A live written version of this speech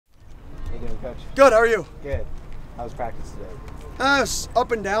Coach? Good, how are you? Good. How was practice today? It's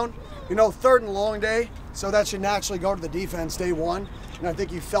up and down. You know, third and long day, so that should naturally go to the defense day one. And I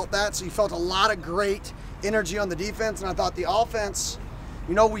think you felt that, so you felt a lot of great energy on the defense. And I thought the offense,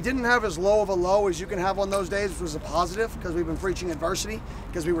 you know, we didn't have as low of a low as you can have on those days, which was a positive because we've been preaching adversity,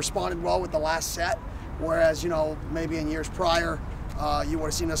 because we responded well with the last set. Whereas, you know, maybe in years prior, you would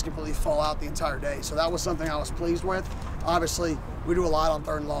have seen us completely fall out the entire day. So that was something I was pleased with. Obviously, we do a lot on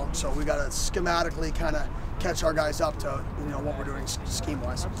third and long, so we got to schematically kind of catch our guys up to, you know, what we're doing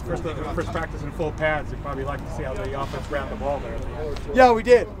scheme-wise. First practice in full pads, you'd probably like to see how the offense ran the ball there. Yeah, we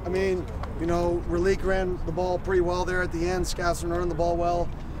did. I mean, you know, Raleek ran the ball pretty well there at the end. Scott's running the ball well.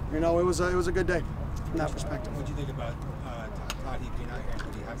 You know, it was a good day from that perspective. What do you think about Todd being out here?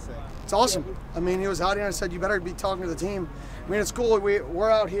 What do you have to say? It's awesome. I mean, he was out here and I said, you better be talking to the team. I mean, it's cool. We're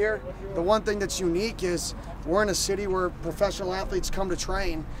out here. The one thing that's unique is we're in a city where professional athletes come to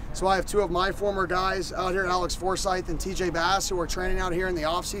train. So I have two of my former guys out here, Alex Forsyth and TJ Bass, who are training out here in the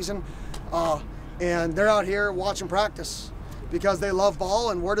off season. And they're out here watching practice because they love ball.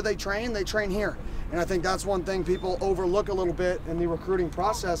 And where do they train? They train here. And I think that's one thing people overlook a little bit in the recruiting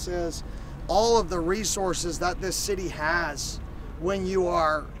process is all of the resources that this city has when you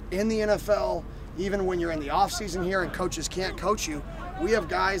are in the NFL, even when you're in the off season here and coaches can't coach you. We have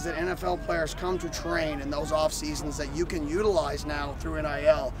guys that NFL players come to train in those off seasons that you can utilize now through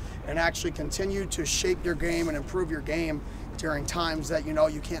NIL and actually continue to shape your game and improve your game during times that you know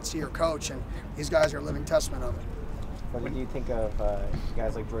you can't see your coach, and these guys are a living testament of it. What do you think of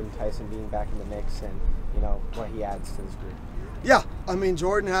guys like Jordan Tyson being back in the mix and, you know, what he adds to this group? Yeah, I mean,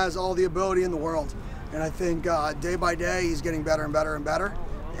 Jordan has all the ability in the world, and I think day by day he's getting better and better and better.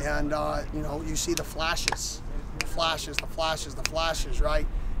 And, you know, you see the flashes, right?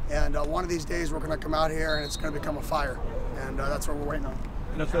 And one of these days we're going to come out here and it's going to become a fire. And that's what we're waiting on.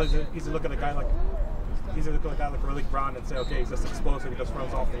 And it's really easy to look at a guy like Raleek Brown and say, okay, he's just explosive, he just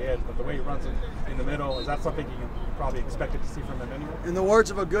runs off the edge. But the way he runs in the middle, is that something you probably expected to see from him anyway? In the words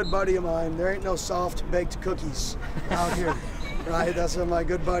of a good buddy of mine, there ain't no soft-baked cookies out here. Right? That's my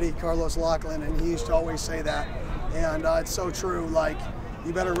good buddy, Carlos Lachlan, and he used to always say that. And it's so true. Like,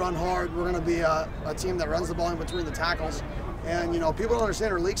 you better run hard. We're going to be a team that runs the ball in between the tackles. And, you know, people don't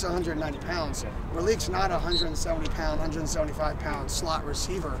understand Raleek's 190 pounds. Raleek's not a 170-pound, 175-pound slot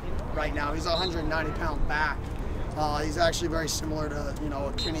receiver right now. He's a 190-pound back. He's actually very similar to, you know,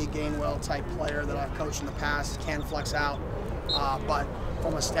 a Kenny Gainwell-type player that I've coached in the past. Can flex out, but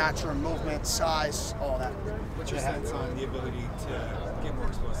from a stature, movement, size, all that. What's your sense on the ability to get more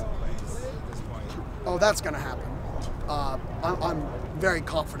explosive plays at this point? Oh, that's going to happen. I'm very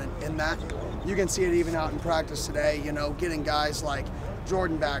confident in that. You can see it even out in practice today, you know, getting guys like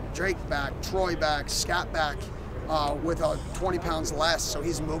Jordan back, Drake back, Troy back, Scott back with 20 pounds less, so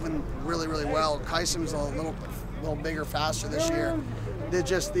he's moving really, really well. Kyson's a little bigger, faster this year.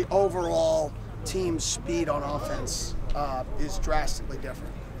 Just the overall team speed on offense is drastically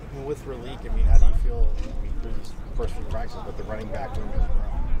different. Well, with Raleek, I mean, how do you feel through these first few practices with the running back room?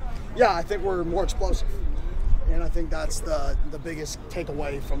 Yeah, I think we're more explosive. And I think that's the biggest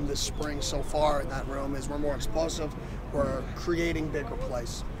takeaway from this spring so far in that room is we're more explosive, we're creating bigger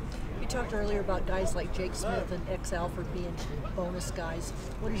plays. You talked earlier about guys like Jake Smith and X Alford being bonus guys.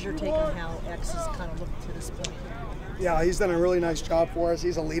 What is your take on how X has kind of looked to this point? Yeah, he's done a really nice job for us.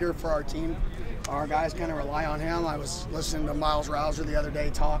 He's a leader for our team. Our guys kind of rely on him. I was listening to Miles Rouser the other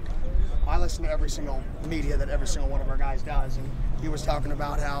day talk. I listen to every single media that every single one of our guys does, and he was talking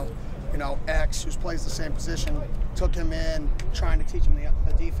about how, you know, X, who plays the same position, took him in, trying to teach him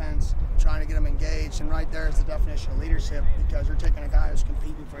the defense, trying to get him engaged, and right there is the definition of leadership, because you're taking a guy who's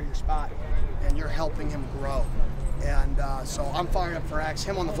competing for your spot and you're helping him grow. And so I'm fired up for X.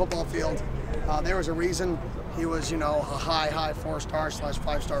 Him on the football field, there was a reason he was, you know, a high 4-star /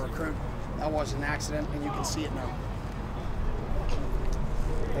 5-star recruit. That wasn't an accident, and you can see it now.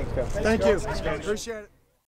 Thanks, Coach. Thank you. Appreciate it.